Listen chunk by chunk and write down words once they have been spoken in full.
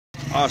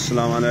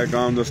अस्सलाम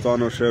वालेकुम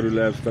दोस्तों, शेर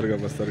लैब سترګه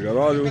بسترګه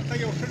راځو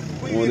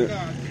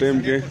ټیم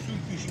کې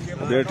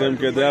د ټیم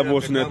کې دا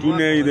بوسنه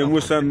تونه د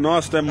موسر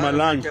ناست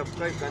ملنګ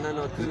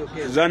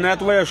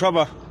زنات وای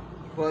شبه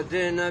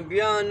خدای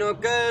نبیانو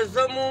که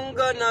زمونږ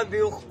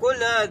نبی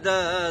خکله ده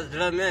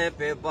زړه مې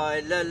پې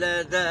بایلله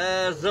ده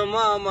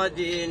زما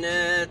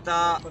مدینې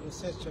ته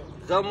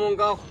زمونږ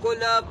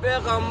خکله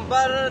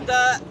پیغمبر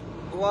ده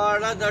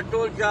واړه د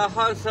ټول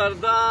جهان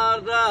سردار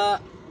ده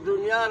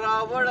دنیا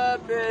راوړه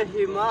به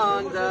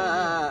ایمان ده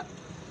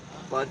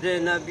په دې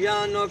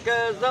نبیانو کې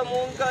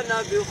زمونږ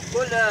نبی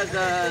خکله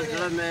ده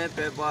زړه مې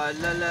پې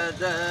بایلله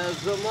ده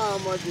زما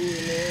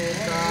مدینې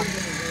ته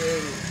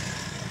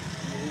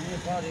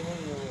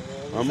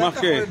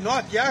مخکې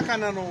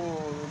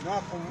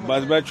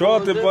بس بچو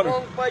ته پر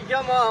په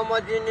جمع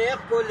مدینه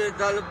کل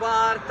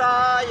دلبار تا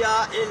یا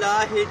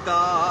الهی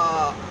تا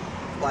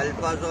پل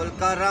فضل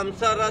کرم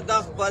سره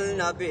د خپل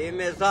نبی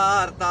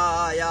مزار تا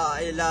یا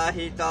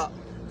الهی تا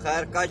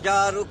خیر کا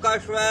جارو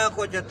کشوه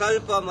خو چې تل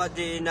په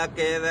مدینه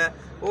کې وې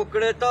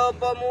وکړې ته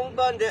په مونږ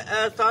باندې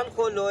احسان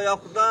خو لویه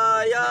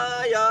خدایا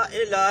یا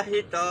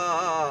الهی تا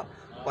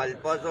پل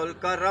فضل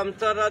کرم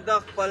سره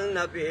د خپل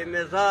نبی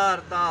مزار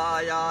تا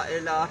یا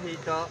الهی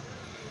تا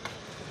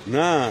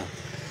نه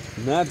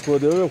نات خو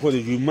دې خو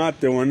دې جمعات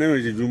ته ونه وي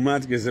چې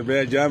جمعات کې څه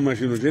بیا جام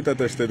ماشینو چې ته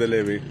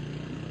تشتدلې وي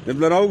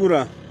دبل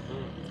راوګوره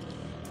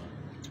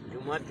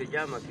جمعات کې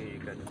جام کېږي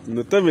کنه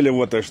نو ته ویلې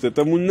وتشته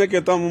ته مونږ نه کې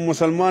ته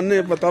مسلمان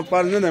نه پتا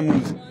پال نه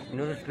مونږ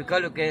نو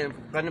سپیکرو کې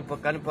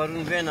کنه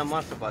پرون به نه ما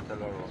څه پاتل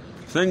ورو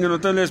څنګه نو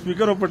ته له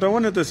سپیکرو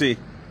پټونه ته سي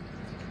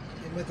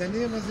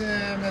مدني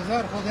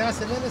مزار خدای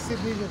اصل نه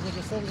سيبيږي خو د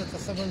څوک د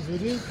تصمیم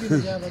منظوري کې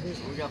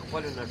یا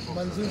به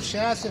منظور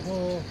شاسف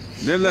او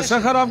دل څه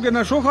خراب کې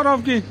نه شو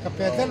خراب کې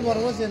کپیتل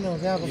وروزه نو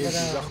بیا به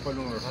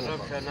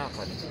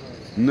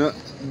نه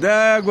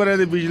دا ګوره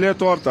د بجلی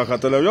تور ته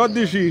خطر یاد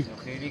دي شي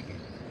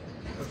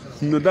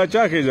نو دا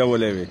چا کې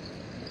ځولې وي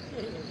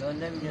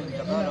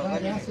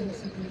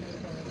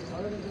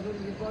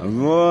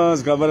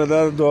موږ خبره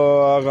ده دو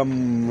هغه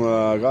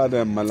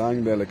غاده ملنګ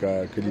د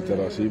لکه کلی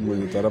تراسی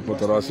مونږ طرف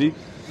تراسی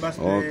بس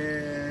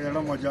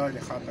له مجال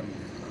خاطر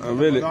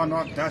ویل دا نو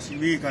داسې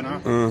وی کنه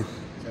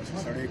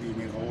سړی دی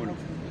نه غول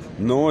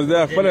نو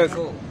دا خپل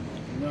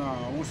نه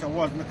اوس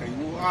اواز نه کوي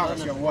او هغه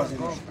شی اواز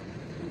نشته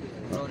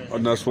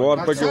نو سوار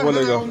پکې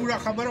ولګا موږ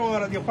خبره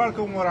ور دي خلک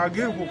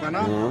مراګر کو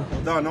کنه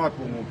دا نوت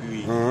په مو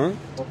کوي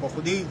او په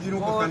خودي دینو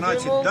کو کنه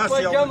چې داسې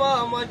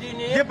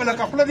دی په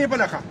لکه خپل دی په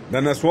لکه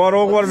د نسوار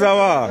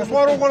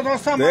وګورځوا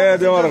سم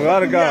دې ور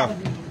غر کا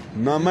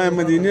نامه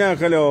مدینه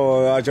خلو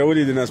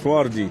اچولې د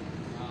نسوار دي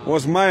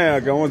اوس ما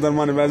کوم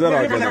درمان بازار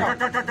راکړه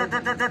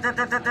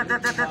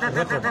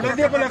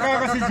دې په لکه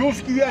هغه چې جوش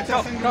کیږي چې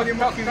څنګه دې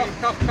مخ کیږي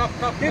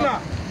کینا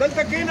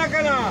دلته کینا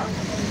کنه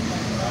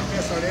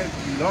سړی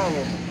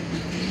لاو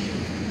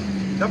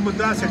دا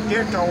مدا سے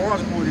ټیټ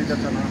आवाज پوری ده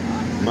کنه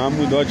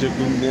مامو دا چې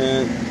کوم نه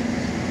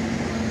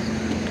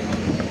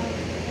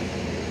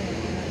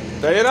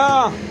دایرا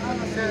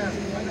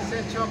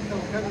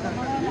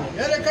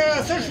یاره کا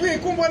څه شوي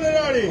کوم باندې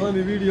راړي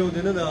باندې ویډیو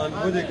دې نه ده ان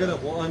بده کړه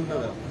خو ان نه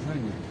ده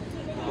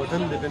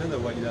وطن دې نه ده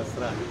والي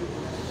اسرا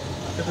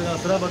کته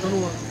اسرا بټنو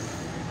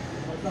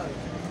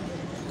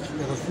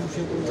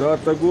دا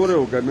ته ګوره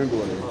او کنه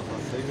ګوره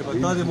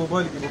بتا دې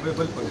موبایل کې موبایل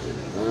بل پړ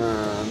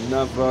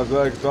نه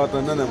فازا کې ته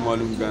نه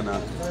معلوم کنه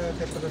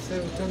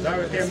دا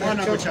ته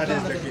مونږه بچاله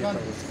دکې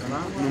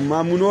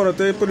مامونور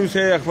ته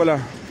پولیسه خپل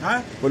ها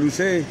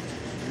پولیسه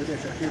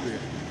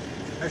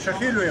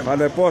شکیل ویم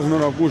حالا پاس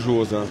نه راکوشو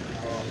وسه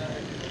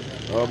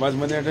بس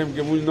من ټیم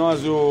کې مول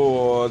نازو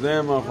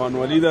دیم خان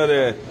ولی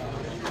ده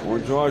اون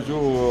چاچو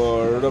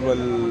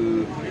ډبل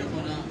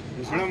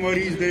زړه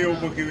مریض دی یو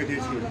پکې وتی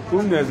شي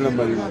کوم نه ځلم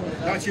بل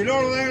دا چې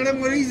لور زړه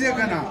مریض دی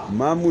کنه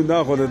مامو دا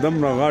خو د دم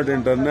غاټ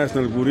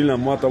انټرنیشنل ګوریلا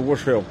ماته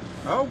وشو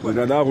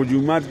دا خو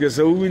جمعات کې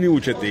سو ویني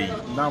اوچتي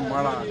دا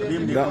مالا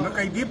دیم دی نه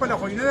کوي دی په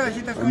خو نه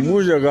شي ته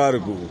موږ غار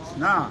کو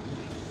نه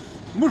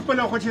موږ په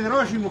لخوا چې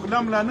راشي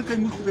مقدم لا نه کوي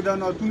موږ په دا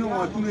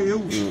ناتونه یو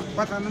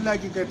پته نه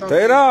لګي کوي تاسو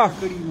تیرا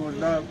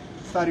دا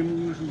ساري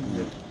موږ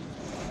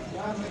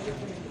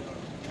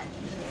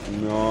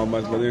نو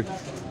بس بده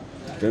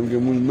ټیم کې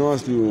مول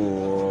ناست یو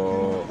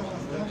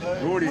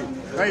روړي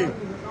هاي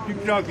ټیک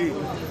ټاک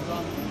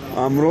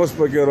امروز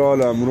پکې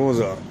رااله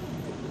امروزه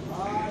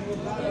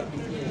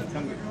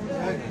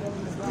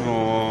نو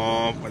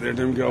په دې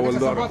ټیم کې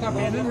اولدار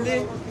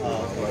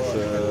بس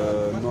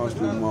ناست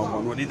ما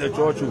قانون دي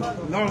چاچو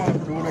نه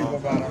ټولې په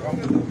بار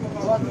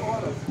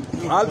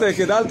حالته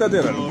کې دالته دی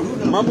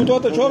ما بوته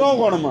ته چور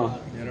غوړم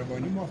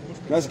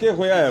بس کې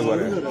خو یا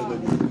غوړم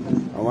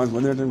اواز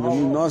باندې ټیم کې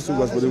ناست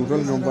بس په دې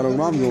ټول کوم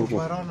پروګرام جوړ کو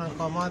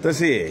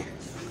تاسو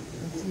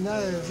نه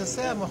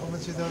زه محمد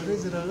چې دا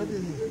ورځ راغلي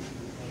دي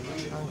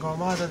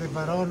انګامات د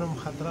بارانم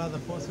خطر د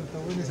فاصل ته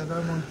ونی صدا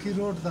مونکی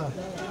روډ دا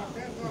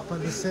په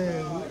دسه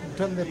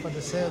ټول په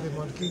دسه د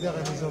مونکی دا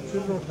نظام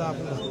روډ دا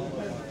دا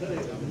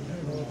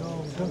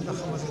ټول د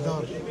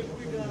خمسدار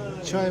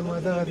چای ما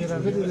دا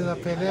راغلي د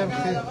پهلم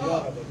کې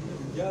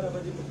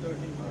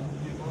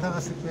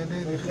دغسې پیلې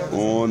دي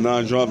او نه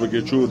جواب کې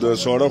چو د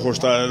سوړه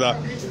خوشته ده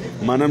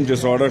منم چې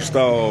سوړه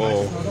شته او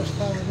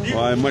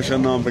وای مشه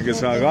نام پکې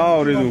ساغا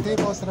اورېدو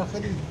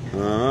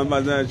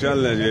بس دا چل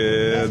دی چې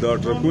دا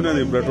ټرکونه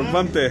دي پټرول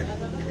پمپ ته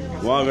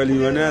واغلي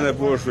ونه ده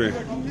پوه شوې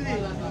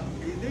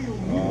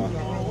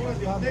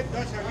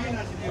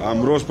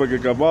امروز پکې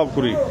کباب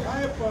خوري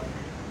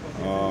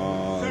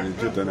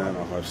چې ته نه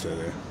ناخواسته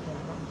دی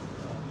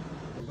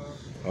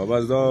او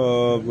بس دا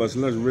بس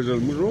لږ ویژل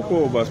موږ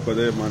وکړو بس په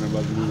دې باندې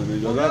بس موږ نه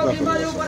اجازه ده